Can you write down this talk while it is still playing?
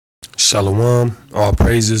Shalom, all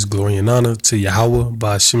praises, glory and honor to Yahweh,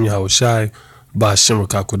 Ba'ashem Yahweh Shai, Ba'ashem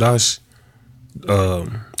Rakakwadash,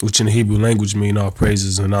 which in the Hebrew language mean all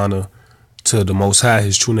praises and honor to the Most High.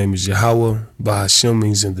 His true name is Yahweh. Ba'ashem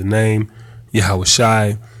means in the name. Yahweh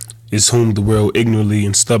Shai is whom the world ignorantly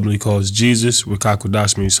and stubbornly calls Jesus.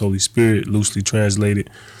 Rakakwadash means Holy Spirit, loosely translated.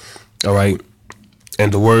 All right.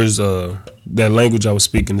 And the words, that language I was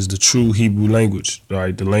speaking is the true Hebrew language. All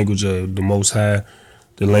right. The language of the Most High,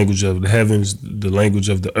 the language of the heavens, the language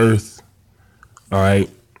of the earth. All right.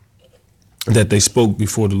 That they spoke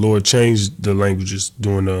before the Lord changed the languages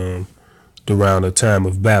during around the time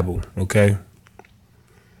of Babel. Okay.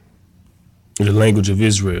 The language of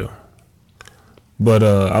Israel. But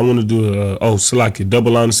I want to do Salaki,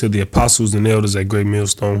 double honor to the apostles and elders at Great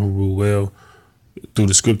Millstone who rule well through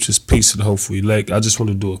the scriptures. Peace to the hopeful elect. I just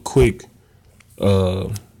want to do a quick,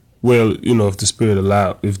 if the Spirit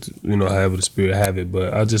allow, however the Spirit have it.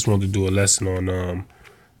 But I just want to do a lesson on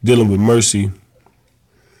dealing with mercy,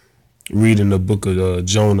 reading the book of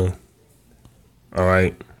Jonah. All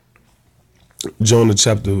right. Jonah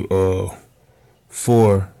chapter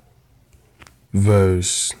 4,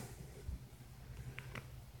 verse...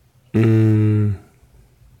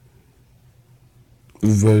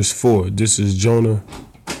 verse 4. This is Jonah.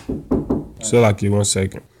 Salaki, 1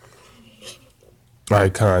 second. All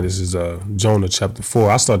right, Khan. This is Jonah chapter 4.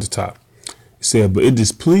 I'll start the top. It said, but it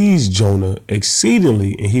displeased Jonah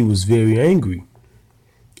exceedingly, and he was very angry.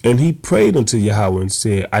 And he prayed unto Yahweh and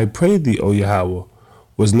said, I pray thee, O Yahweh,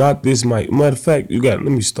 was not this my... Matter of fact, let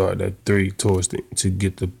me start at 3 to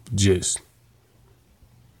get the gist.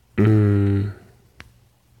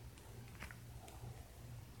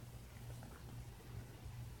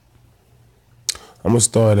 I'm going to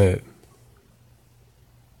start at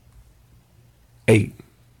 8.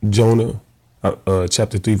 Jonah,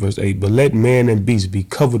 chapter 3, verse 8. But let man and beast be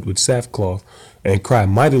covered with sackcloth and cry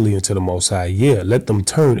mightily unto the Most High. Yeah, let them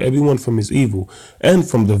turn everyone from his evil and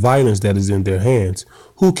from the violence that is in their hands.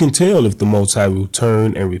 Who can tell if the Most High will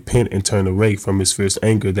turn and repent and turn away from his fierce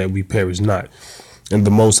anger that we perish not? And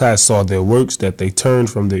the Most High saw their works, that they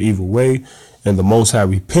turned from their evil way. And the Most High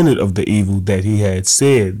repented of the evil that he had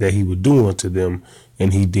said that he would do unto them,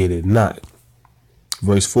 and he did it not.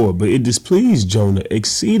 Verse 4, but it displeased Jonah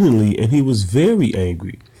exceedingly, and he was very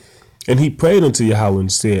angry. And he prayed unto Yahweh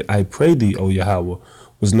and said, I pray thee, O Yahweh,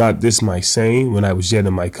 was not this my saying when I was yet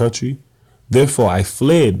in my country? Therefore I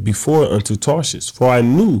fled before unto Tarshish, for I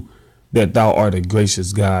knew that thou art a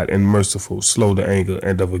gracious God and merciful, slow to anger,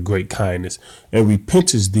 and of a great kindness, and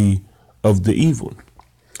repentest thee of the evil.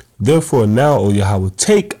 Therefore now, O Yahweh,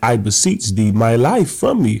 take, I beseech thee, my life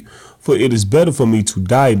from me, for it is better for me to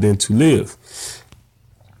die than to live.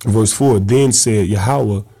 Verse 4, then said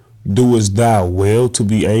Yahweh, doest thou well to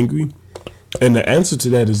be angry? And the answer to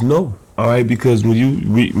that is no. All right, because when you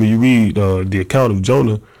read the account of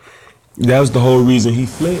Jonah, that was the whole reason he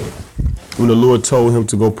fled. When the Lord told him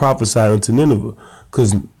to go prophesy unto Nineveh,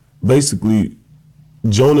 because basically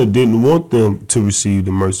Jonah didn't want them to receive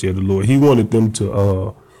the mercy of the Lord. He wanted them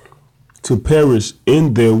to perish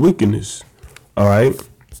in their wickedness. All right.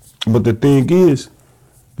 But the thing is,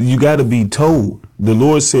 you got to be told. The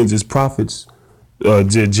Lord sends his prophets,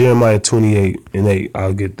 Jeremiah 28:8.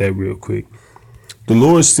 I'll get that real quick. The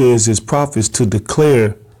Lord sends his prophets to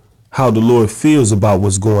declare how the Lord feels about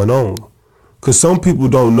what's going on. Because some people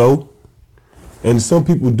don't know, and some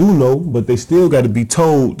people do know, but they still got to be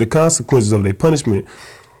told the consequences of their punishment,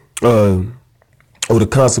 or the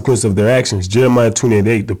consequence of their actions. Jeremiah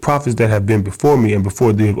 28:8. The prophets that have been before me and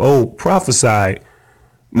before thee of old prophesied.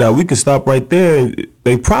 Now we can stop right there.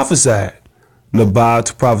 They prophesied. Nabal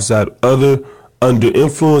to prophesy other under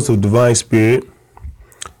influence of divine spirit.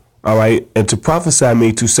 All right. And to prophesy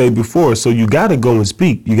means to say before. So you got to go and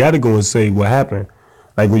speak. You got to go and say what happened.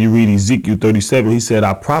 Like when you read Ezekiel 37, he said,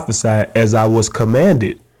 I prophesied as I was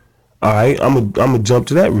commanded. All right. I'm going to jump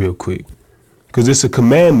to that real quick because it's a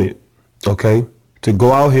commandment. OK, to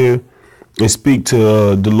go out here and speak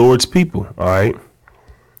to the Lord's people. All right.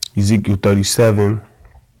 Ezekiel 37:7.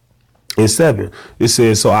 It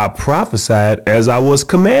says, so I prophesied as I was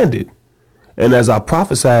commanded. And as I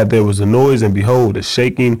prophesied, there was a noise, and behold, a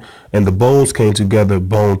shaking, and the bones came together,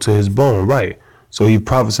 bone to his bone. Right. So he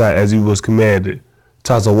prophesied as he was commanded.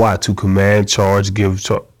 Tazawat, to command, charge, give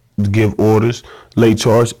orders, lay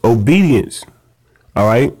charge, obedience. All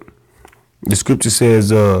right. The scripture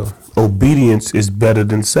says obedience is better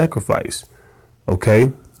than sacrifice.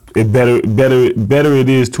 OK, better it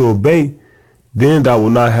is to obey. Then thou will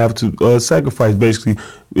not have to sacrifice. Basically,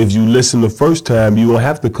 if you listen the first time, you won't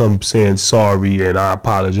have to come saying sorry and I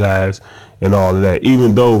apologize and all of that.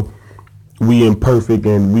 Even though we imperfect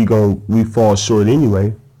and we fall short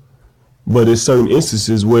anyway. But there's certain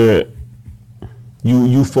instances where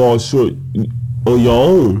you fall short on your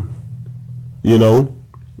own. You know,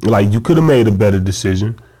 like you could have made a better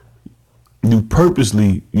decision. You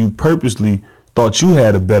purposely thought you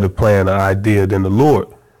had a better plan or idea than the Lord.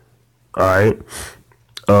 All right.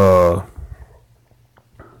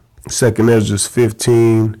 2 Ezra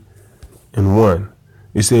 15:1.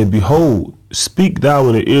 It said, "Behold, speak thou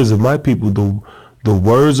in the ears of my people the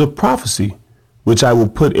words of prophecy, which I will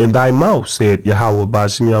put in thy mouth, said Yahweh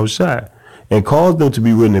Bashim Yahushai, and cause them to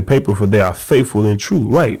be written in paper, for they are faithful and true."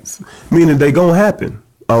 Right. Meaning they gonna happen.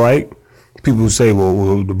 All right. People say,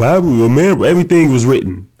 well the Bible, remember, everything was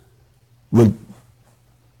written. When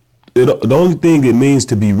the only thing it means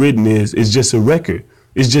to be written is just a record.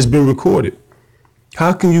 It's just been recorded.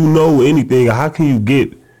 How can you know anything? Or how can you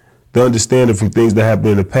get the understanding from things that happened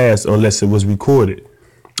in the past unless it was recorded?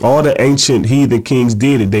 All the ancient heathen kings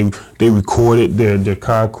did it. They recorded their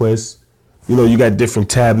conquests. You know, you got different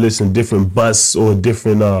tablets and different busts or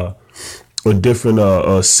different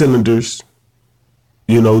cylinders.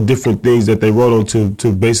 You know, different things that they wrote on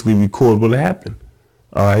to basically record what happened.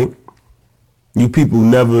 All right. You people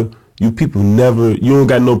never, you don't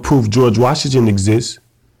got no proof George Washington exists.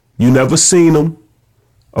 You never seen him.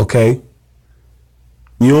 Okay.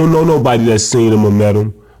 You don't know nobody that's seen him or met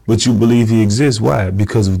him, but you believe he exists. Why?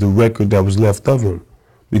 Because of the record that was left of him,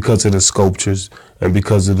 because of the sculptures and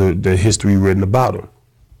because of the history written about him.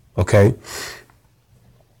 Okay.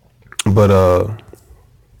 But,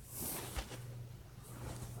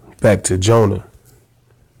 back to Jonah.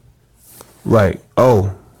 Right.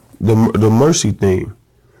 Oh, the mercy theme.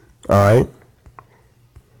 All right.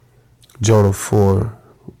 Jonah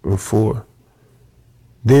 4:4.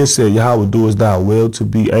 Then said Yahweh, doest thou well to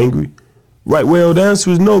be angry? Right. Well, the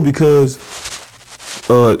answer is no, because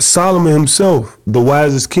Solomon himself, the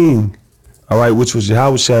wisest king, all right, which was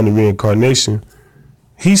Yahweh Shai, the reincarnation,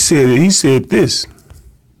 he said this.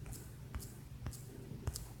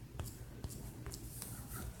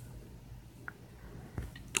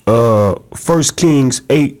 First Kings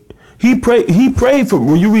 8. He prayed for,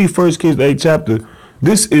 when you read First Kings 8 chapter,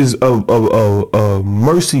 this is a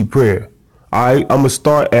mercy prayer. All right, I'm gonna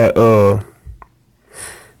start at I'm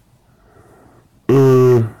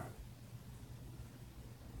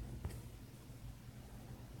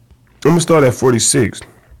gonna start at 46.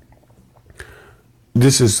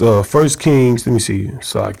 This is First Kings. Let me see,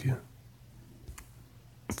 Sakia.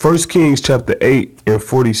 First Kings chapter 8 and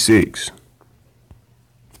 46.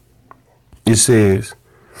 It says,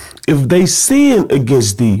 "If they sin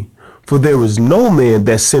against thee, for there is no man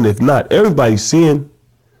that sinneth not." Everybody sin,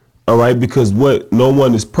 all right, because no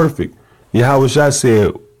one is perfect. Yahweh Shai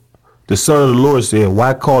said, the Son of the Lord said,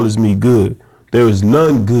 "Why callest me good? There is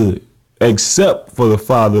none good except for the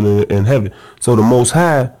Father in heaven." So the Most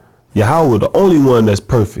High, Yahweh, the only one that's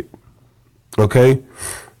perfect. Okay,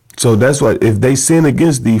 so that's why, if they sin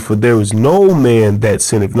against thee, for there is no man that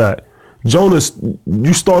sinneth not. Jonah,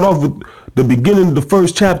 you start off with the beginning of the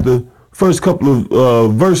first chapter, first couple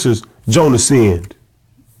of verses, Jonah sinned.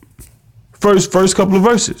 First couple of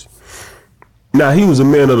verses. Now, he was a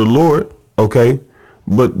man of the Lord, okay?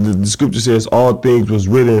 But the scripture says all things was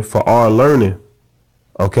written for our learning,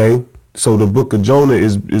 okay? So the book of Jonah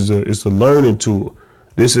is a learning tool.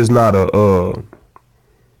 This is not a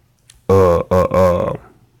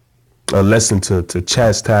lesson to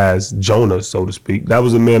chastise Jonah, so to speak. That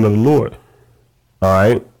was a man of the Lord. All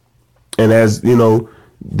right. And as you know,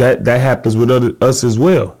 that happens with us as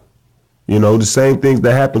well. You know, the same things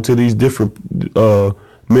that happen to these different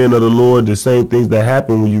men of the Lord, the same things that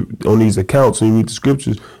happen when you on these accounts and you read the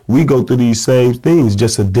scriptures, we go through these same things,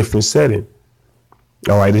 just a different setting.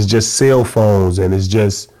 All right. It's just cell phones, and it's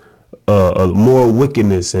just more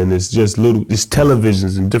wickedness, and it's just it's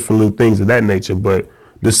televisions and different little things of that nature. But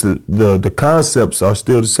the concepts are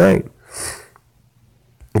still the same.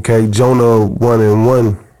 Okay, Jonah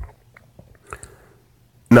 1:1.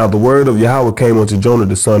 "Now the word of Yahweh came unto Jonah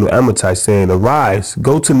the son of Amittai, saying, Arise,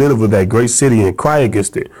 go to Nineveh, that great city, and cry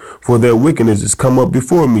against it, for their wickedness is come up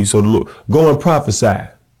before me." So the Lord, go and prophesy.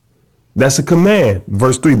 That's a command.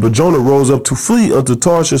 Verse 3, "But Jonah rose up to flee unto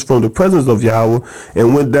Tarshish from the presence of Yahweh,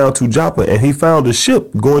 and went down to Joppa, and he found a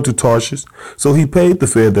ship going to Tarshish. So he paid the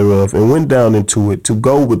fare thereof, and went down into it to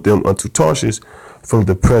go with them unto Tarshish from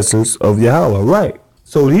the presence of Yahweh." Right.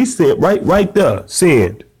 So he said right there,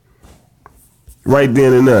 sinned. Right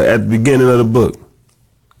then and there, at the beginning of the book.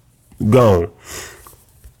 Gone.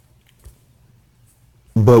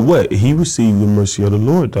 But what? He received the mercy of the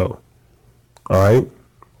Lord, though. All right.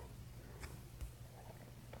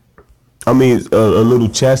 I mean, a little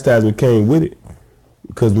chastisement came with it,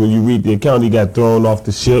 because when you read the account, he got thrown off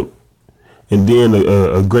the ship, and then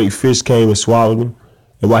a great fish came and swallowed him.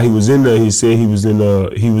 And while he was in there, he said he was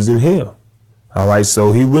in hell. All right,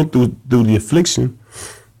 so he went through the affliction.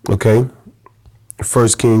 Okay, 1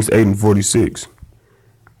 Kings 8:46.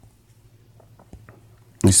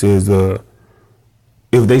 He says,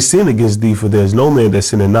 if they sin against thee, for there is no man that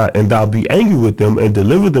sinneth not, and thou be angry with them and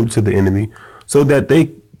deliver them to the enemy, so that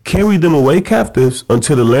they carry them away captives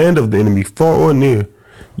unto the land of the enemy, far or near.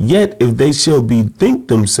 Yet if they shall bethink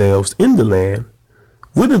themselves in the land,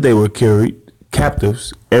 whither they were carried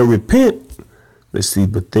captives, and repent, let's see,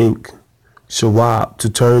 bethink, shawab, to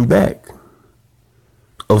turn back,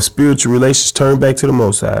 of spiritual relations, turn back to the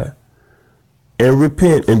Most High, and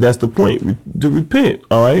repent, and that's the point, to repent,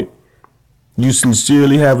 all right? You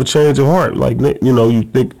sincerely have a change of heart, like, you know, you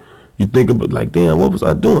think about, like, damn, what was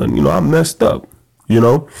I doing? You know, I messed up, you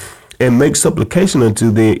know, and make supplication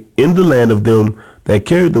unto thee in the land of them that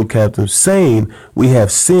carried them captives, saying, we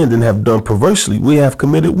have sinned and have done perversely, we have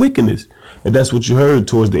committed wickedness. And that's what you heard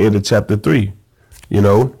towards the end of chapter 3. You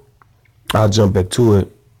know, I'll jump back to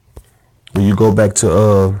it. When you go back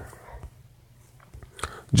to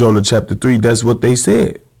Jonah chapter 3, that's what they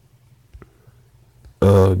said.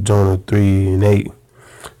 Jonah 3:8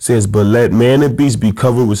 says, but let man and beast be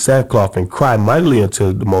covered with sackcloth and cry mightily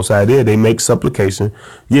unto the Most High. There they make supplication.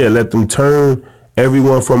 Yeah, let them turn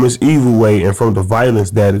everyone from his evil way and from the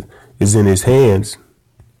violence that is in his hands.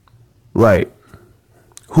 Right.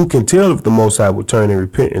 Who can tell if the Most High will turn and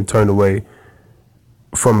repent and turn away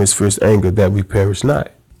from his fierce anger, that we perish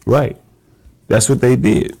not? Right. That's what they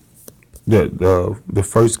did. The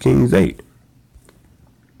 1 Kings 8.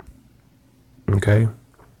 Okay.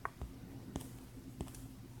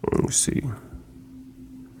 Let me see.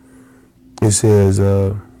 It says,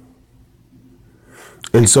 and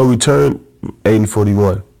so return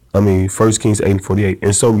 8:41. 1 Kings 8:48.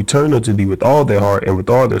 And so return unto thee with all their heart and with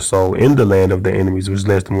all their soul in the land of their enemies, which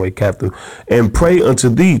led them away captive, and pray unto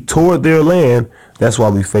thee toward their land. That's why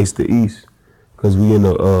we face the east, because we in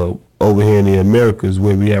the over here in the Americas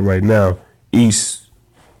where we at right now. East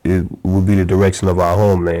would be the direction of our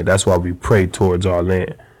homeland. That's why we pray towards our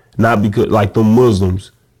land, not because like the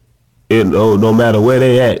Muslims. No matter where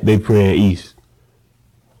they at, they praying east.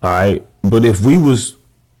 All right, but if we was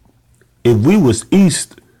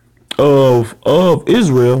east of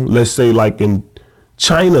Israel, let's say like in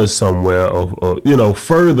China somewhere, or you know,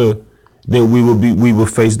 further, then we would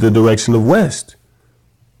face the direction of west.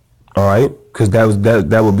 All right, because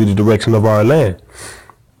that would be the direction of our land.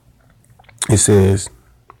 It says,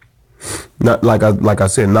 not like I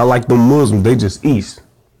said, not like the Muslims. They just east.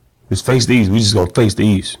 Just face the east. We just gonna face the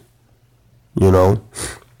east. You know,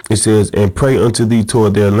 it says, and pray unto thee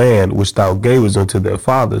toward their land, which thou gavest unto their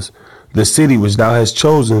fathers, the city which thou hast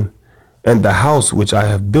chosen, and the house which I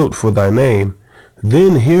have built for thy name.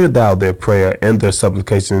 Then hear thou their prayer and their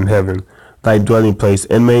supplication in heaven, thy dwelling place,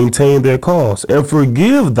 and maintain their cause, and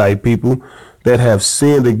forgive thy people that have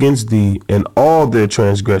sinned against thee in all their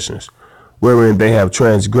transgressions, wherein they have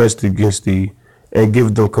transgressed against thee, and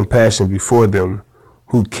give them compassion before them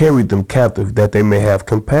who carried them captive, that they may have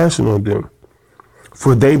compassion on them.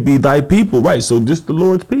 For they be thy people. Right, so this the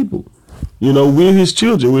Lord's people. You know, we're his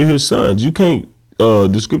children, we're his sons. You can't,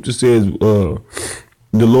 the scripture says, the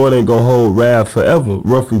Lord ain't gonna hold wrath forever,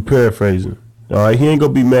 roughly paraphrasing. All right, he ain't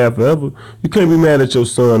gonna be mad forever. You can't be mad at your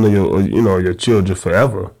son or your children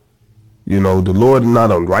forever. You know, the Lord is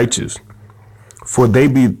not unrighteous. For they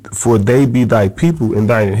be thy people and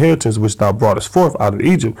thine inheritance, which thou broughtest forth out of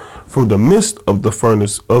Egypt from the midst of the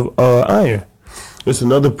furnace of iron. It's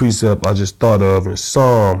another precept I just thought of in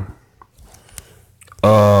Psalm.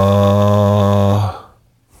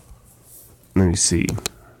 Let me see.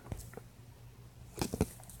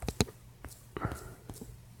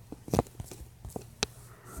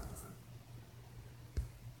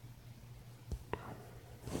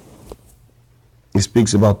 It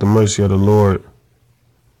speaks about the mercy of the Lord.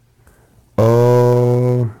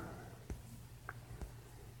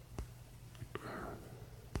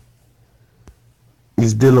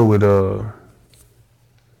 It's dealing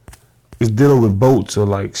with boats or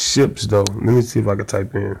like ships though. Let me see if I can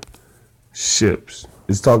type in ships.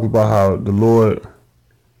 It's talking about how the Lord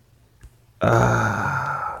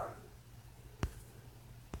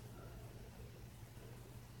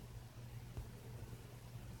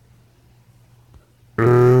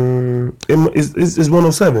it's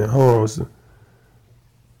 107. Hold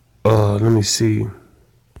on. Let me see.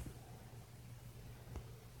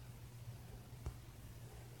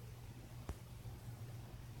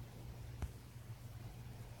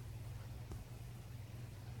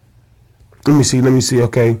 Let me see.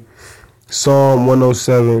 Okay. Psalm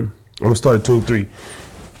 107. I'm going to start at 23.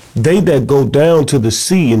 They that go down to the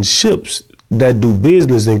sea in ships that do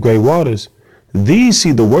business in great waters, these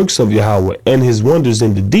see the works of Yahweh and his wonders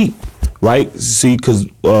in the deep. Right? See, because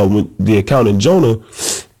with the account in Jonah,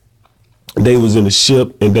 they was in a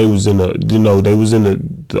ship and they was in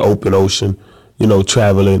the open ocean,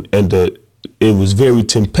 traveling, and it was very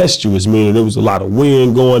tempestuous, meaning there was a lot of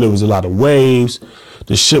wind going, there was a lot of waves.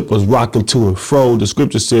 The ship was rocking to and fro. The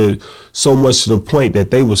scripture said so much to the point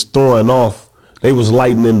that they was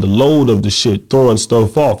lightening the load of the ship, throwing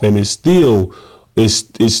stuff off, and it still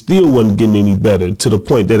wasn't getting any better, to the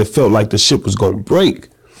point that it felt like the ship was going to break,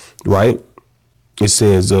 right? It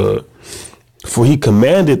says, for he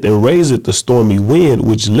commanded and raised the stormy wind,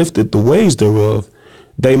 which lifted the waves thereof.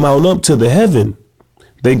 They mount up to the heaven.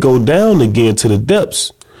 They go down again to the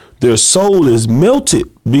depths. Their soul is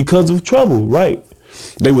melted because of trouble, right?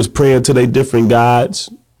 They was praying to their different gods,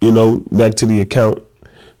 back to the account.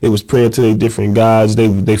 They was praying to their different gods.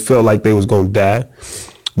 They felt like they was going to die.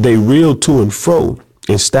 They reel to and fro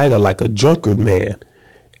and stagger like a drunkard man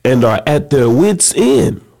and are at their wits'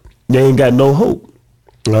 end. They ain't got no hope.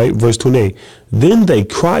 Right, verse 28. Then they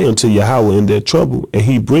cry unto Yahweh in their trouble, and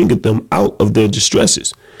he bringeth them out of their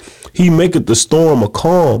distresses. He maketh the storm a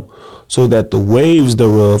calm, so that the waves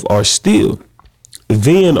thereof are still.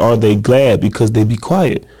 Then are they glad because they be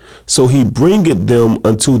quiet. So he bringeth them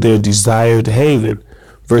unto their desired haven.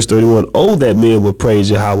 Verse 31. Oh, that men would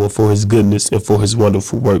praise Yahweh for his goodness and for his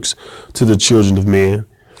wonderful works to the children of men.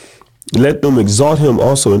 Let them exalt him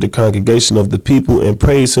also in the congregation of the people, and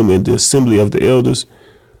praise him in the assembly of the elders.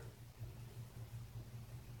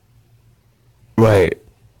 Right.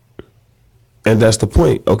 And that's the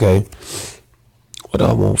point. Okay. What do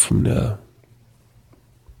I want from there?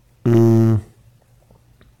 I'm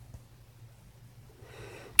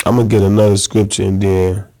going to get another scripture and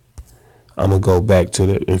then I'm going to go back to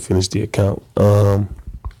it and finish the account.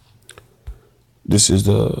 This is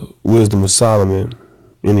the Wisdom of Solomon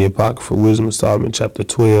in the Apocrypha, Wisdom of Solomon, chapter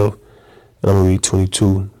 12. And I'm going to read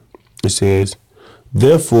 22. It says,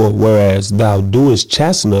 therefore, whereas thou doest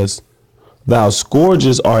chasten us, thou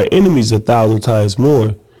scourges our enemies 1,000 times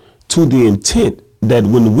more, to the intent that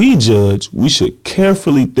when we judge, we should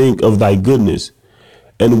carefully think of thy goodness.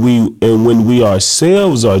 And when we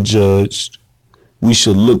ourselves are judged, we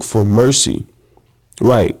should look for mercy.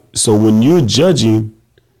 Right. So when you're judging,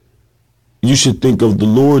 you should think of the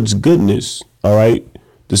Lord's goodness. All right.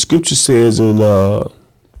 The scripture says in the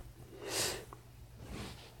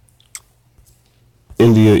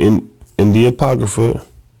Apocrypha,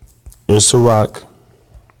 in Sirach,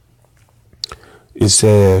 it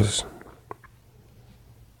says,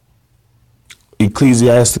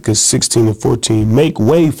 Ecclesiasticus 16:14, make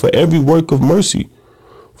way for every work of mercy,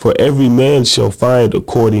 for every man shall find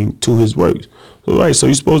according to his works. All right, so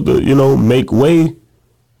you're supposed to, make way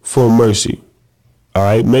for mercy. All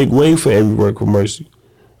right, make way for every work of mercy.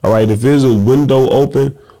 All right, if there's a window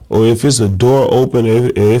open, or if it's a door open,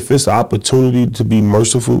 if it's an opportunity to be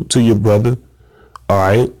merciful to your brother, all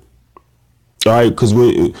right, because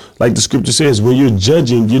like the scripture says, when you're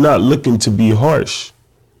judging, you're not looking to be harsh.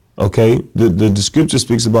 Okay, the scripture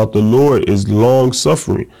speaks about the Lord is long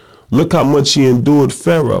suffering. Look how much he endured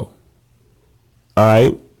Pharaoh. All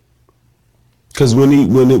right, because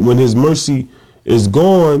when his mercy is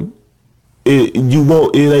gone, it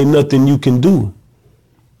ain't nothing you can do.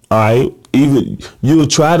 All right, even you'll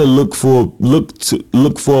try to look for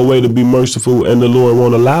a way to be merciful, and the Lord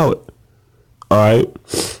won't allow it. All right.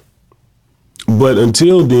 But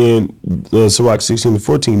until then, Sirach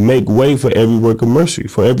 16:14, make way for every work of mercy,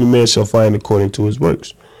 for every man shall find according to his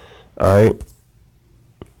works. All right.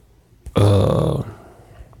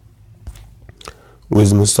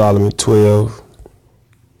 Wisdom of Solomon 12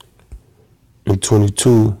 and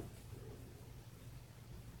 22.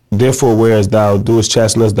 Therefore, whereas thou doest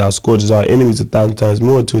chasten us, thou scourges our enemies 1,000 times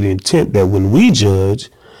more, to the intent that when we judge,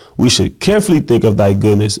 we should carefully think of thy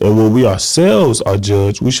goodness, and when we ourselves are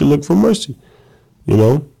judged, we should look for mercy.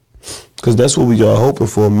 Because that's what we are hoping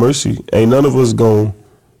for, mercy. Ain't none of us going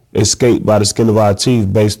to escape by the skin of our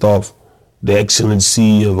teeth based off the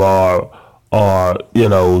excellency of our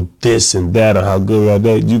this and that, or how good we are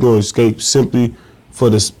that. You're going to escape simply for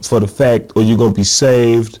the fact, or you're going to be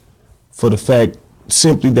saved for the fact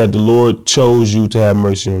simply that the Lord chose you to have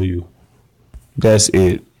mercy on you. That's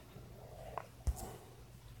it.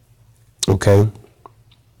 Okay.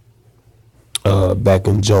 Back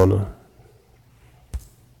in Jonah.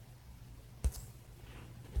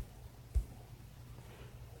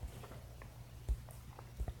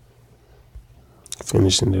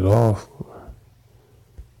 Finishing it off.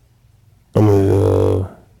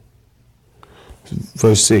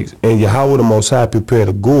 Verse 6. And Yahweh the Most High prepared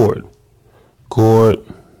a gourd. Quanayan.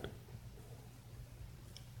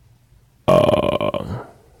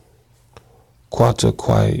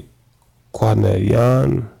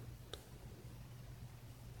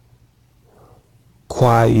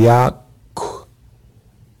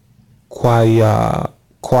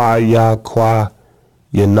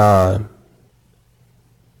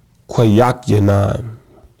 Quayakyanan.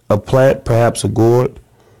 A plant, perhaps a gourd.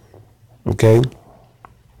 Okay.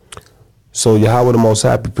 So Yahweh the Most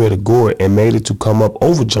High prepared a gourd and made it to come up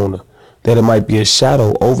over Jonah, that it might be a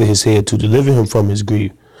shadow over his head to deliver him from his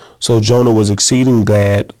grief. So Jonah was exceeding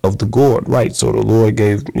glad of the gourd. Right. So the Lord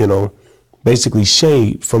gave, basically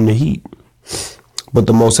shade from the heat. But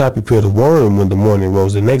the Most High prepared a worm when the morning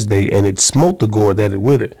rose the next day, and it smote the gourd that it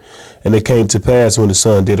withered. And it came to pass when the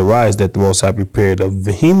sun did arise that the Most High prepared a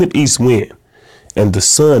vehement east wind, and the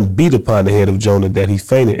sun beat upon the head of Jonah, that he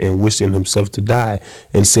fainted and wished in himself to die,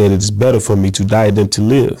 and said, it is better for me to die than to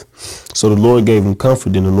live. So the Lord gave him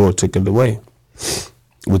comfort, and the Lord took it away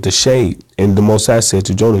with the shade. And the Most High said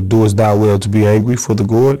to Jonah, doest thou well to be angry for the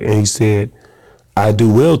gourd? And he said, I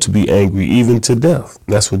do well to be angry, even to death.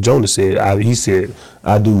 That's what Jonah said. He said,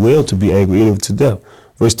 I do well to be angry, even to death.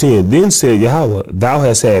 Verse 10, then said Yahweh, thou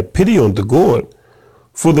hast had pity on the gourd,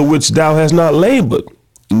 for the which thou hast not labored,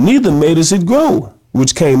 neither madest it grow,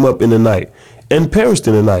 which came up in the night, and perished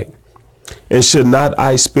in the night. And should not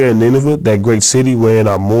I spare Nineveh, that great city wherein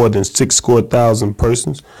are more than 60,000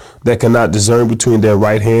 persons, that cannot discern between their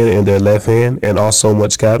right hand and their left hand, and also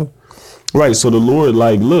much cattle? Right, so the Lord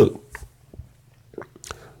look,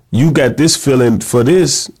 you got this feeling for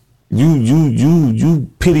this, you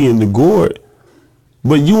pitying the gourd,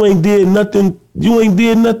 but you ain't did nothing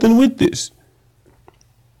with this.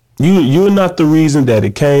 You're not the reason that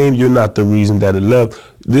it came, you're not the reason that it left.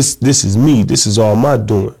 This is me, this is all my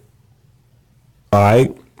doing. All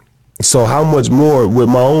right. So how much more with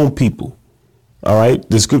my own people? All right.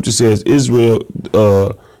 The scripture says Israel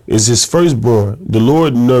is his firstborn. The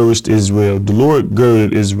Lord nourished Israel. The Lord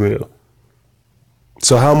girded Israel.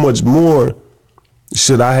 So how much more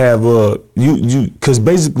should I have because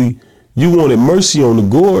basically you wanted mercy on the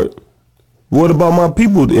gourd. What about my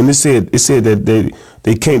people? And it said that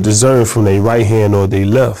they can't discern from their right hand or their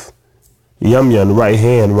left. Yum, right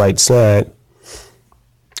hand, right side.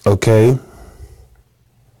 Okay.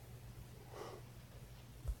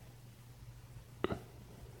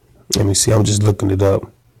 Let me see. I'm just looking it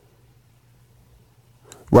up.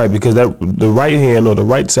 Right, because the right hand or the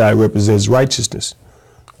right side represents righteousness.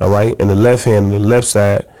 All right. And the left hand on the left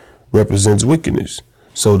side represents wickedness.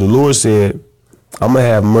 So the Lord said, I'm going to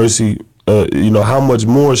have mercy. How much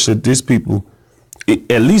more should this people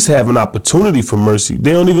at least have an opportunity for mercy?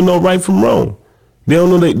 They don't even know right from wrong. They don't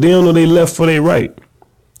know they left for their right.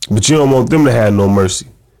 But you don't want them to have no mercy.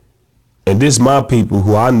 And this my people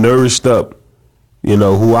who I nourished up,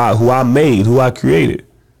 who I made, who I created.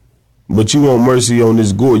 But you want mercy on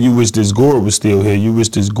this gourd. You wish this gourd was still here. You wish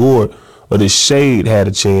this gourd or this shade had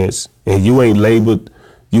a chance, and you ain't labored,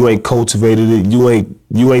 you ain't cultivated it, you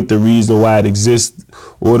ain't the reason why it exists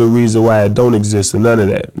or the reason why it don't exist, and none of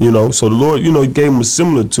that. So the Lord, he gave him a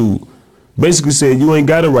similar tool, basically said you ain't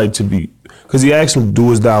got a right to be, because he asked him,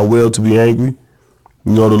 doest thou well to be angry?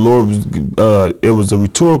 The Lord was, it was a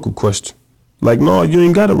rhetorical question, like, no, you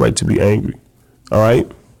ain't got a right to be angry. All right.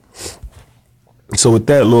 So with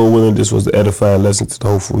that, Lord willing, this was the edifying lesson to the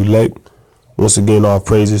hopeful elect. Once again, all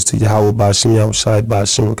praises to Yahweh Ba'Shem, Yahweh Shai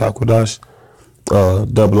Ba'Shem Kakwadash.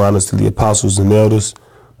 Double honors to the apostles and elders.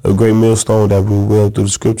 A great millstone that rule well through the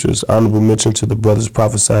scriptures. Honorable mention to the brothers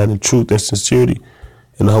prophesying in truth and sincerity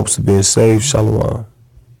in the hopes of being saved. Shalom.